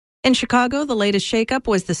In Chicago, the latest shakeup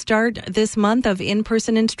was the start this month of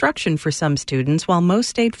in-person instruction for some students, while most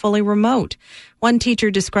stayed fully remote. One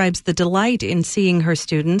teacher describes the delight in seeing her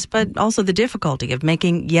students, but also the difficulty of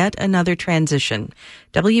making yet another transition.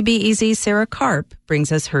 WBEZ's Sarah Karp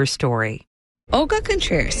brings us her story. Olga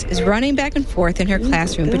Contreras is running back and forth in her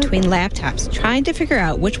classroom between laptops, trying to figure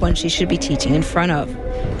out which one she should be teaching in front of.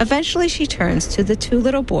 Eventually, she turns to the two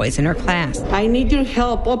little boys in her class. I need your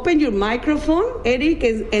help. Open your microphone, Eric,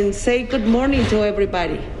 and say good morning to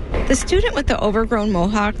everybody. The student with the overgrown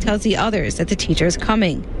mohawk tells the others that the teacher is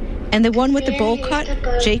coming. And the one with the bowl cut,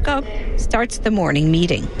 Jacob, starts the morning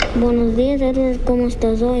meeting. Buenos días, ¿cómo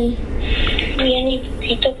estás hoy?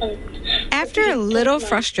 After a little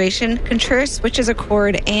frustration, Contreras switches a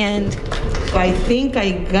chord and... I think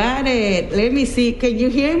I got it. Let me see. Can you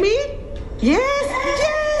hear me? Yes!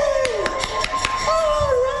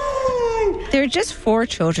 All right! There are just 4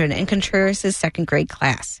 children in Contreras' second grade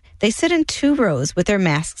class. They sit in 2 rows with their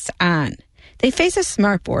masks on. They face a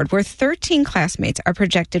smartboard where 13 classmates are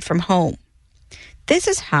projected from home. This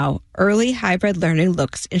is how early hybrid learning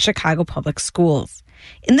looks in Chicago public schools.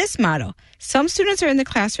 In this model, some students are in the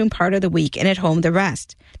classroom part of the week and at home the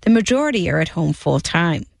rest. The majority are at home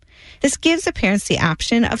full-time. This gives the parents the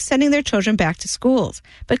option of sending their children back to schools,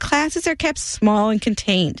 but classes are kept small and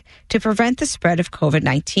contained to prevent the spread of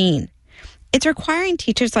COVID-19. It's requiring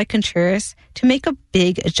teachers like Contreras to make a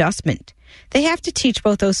big adjustment. They have to teach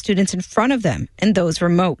both those students in front of them and those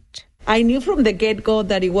remote. I knew from the get-go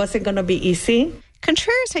that it wasn't going to be easy.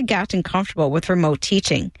 Contreras had gotten comfortable with remote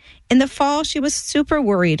teaching. In the fall, she was super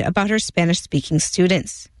worried about her Spanish-speaking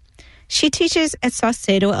students. She teaches at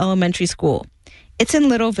Saucedo Elementary School. It's in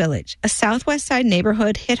Little Village, a southwest side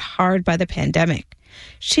neighborhood hit hard by the pandemic.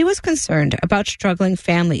 She was concerned about struggling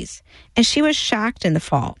families, and she was shocked in the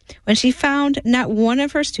fall when she found not one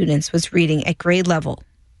of her students was reading at grade level.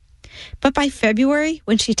 But by February,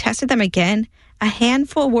 when she tested them again, a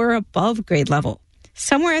handful were above grade level,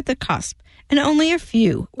 somewhere at the cusp, and only a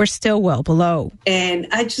few were still well below. And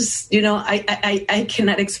I just, I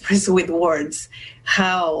cannot express with words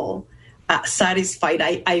how satisfied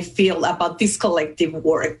I feel about this collective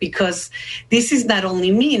work, because this is not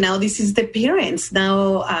only me, now this is the parents.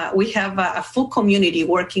 Now we have a full community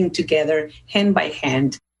working together, hand by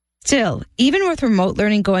hand. Still, even with remote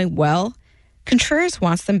learning going well, Contreras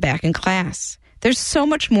wants them back in class. There's so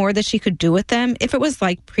much more that she could do with them if it was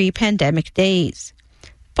like pre-pandemic days.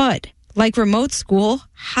 But like remote school,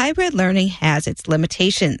 hybrid learning has its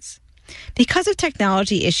limitations. Because of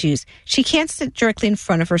technology issues, she can't sit directly in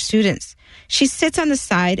front of her students. She sits on the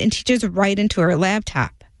side and teaches right into her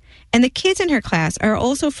laptop. And the kids in her class are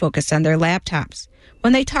also focused on their laptops.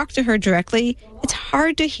 When they talk to her directly, it's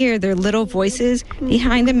hard to hear their little voices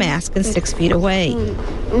behind a mask and 6 feet away.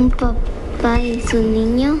 Un papá y su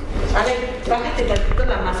niño.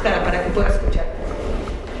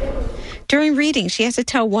 During reading, she has to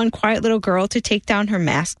tell one quiet little girl to take down her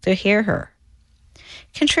mask to hear her.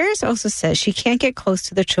 Contreras also says she can't get close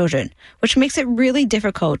to the children, which makes it really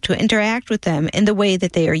difficult to interact with them in the way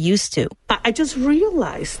that they are used to. I just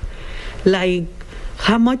realized,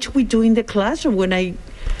 how much we do in the classroom when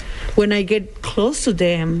I get close to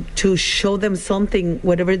them to show them something,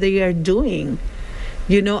 whatever they are doing.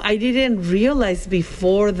 I didn't realize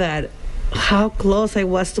before that how close I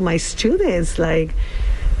was to my students,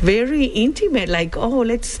 very intimate,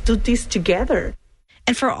 let's do this together.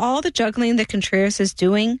 And for all the juggling that Contreras is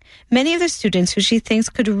doing, many of the students who she thinks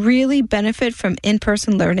could really benefit from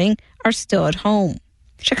in-person learning are still at home.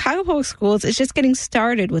 Chicago Public Schools is just getting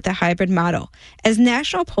started with the hybrid model, as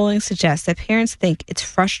national polling suggests that parents think it's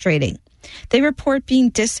frustrating. They report being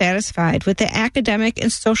dissatisfied with the academic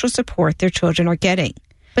and social support their children are getting.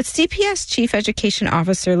 But CPS Chief Education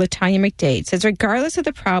Officer LaTanya McDade says regardless of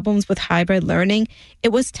the problems with hybrid learning,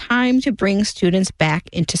 it was time to bring students back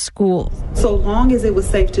into school. So long as it was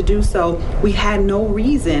safe to do so, we had no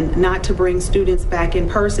reason not to bring students back in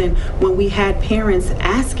person when we had parents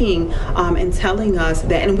asking and telling us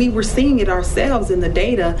that, and we were seeing it ourselves in the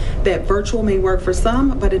data, that virtual may work for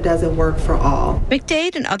some, but it doesn't work for all.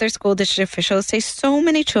 McDade and other school district officials say so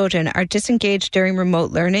many children are disengaged during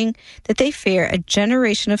remote learning that they fear a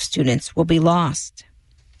generation of students will be lost.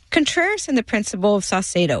 Contreras and the principal of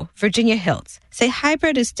Saucedo, Virginia Hiltz, say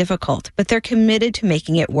hybrid is difficult, but they're committed to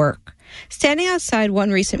making it work. Standing outside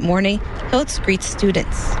one recent morning, Hiltz greets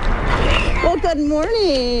students. Well, good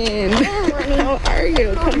morning. How are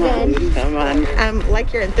you? Come on.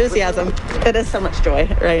 Like your enthusiasm. It is so much joy,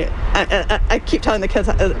 right? I keep telling the kids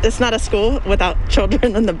it's not a school without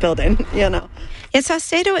children in the building, you know. Yet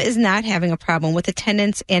Saucedo is not having a problem with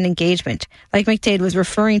attendance and engagement, like McDade was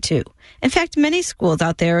referring to. In fact, many schools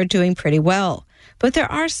out there are doing pretty well. But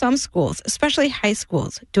there are some schools, especially high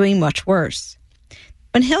schools, doing much worse.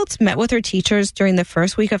 When Hiltz met with her teachers during the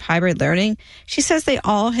first week of hybrid learning, she says they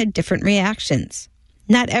all had different reactions.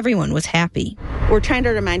 Not everyone was happy. We're trying to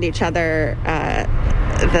remind each other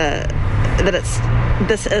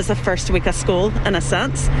this is a first week of school in a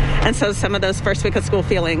sense. And so some of those first week of school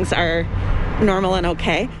feelings are normal and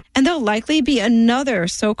okay. And there'll likely be another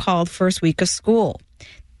so-called first week of school.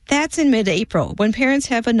 That's in mid-April, when parents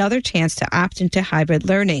have another chance to opt into hybrid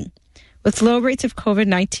learning. With low rates of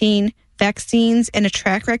COVID-19, vaccines, and a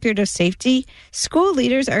track record of safety, school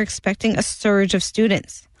leaders are expecting a surge of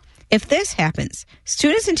students. If this happens,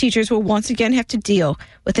 students and teachers will once again have to deal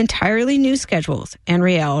with entirely new schedules and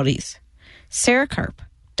realities. Sarah Karp,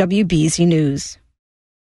 WBZ News.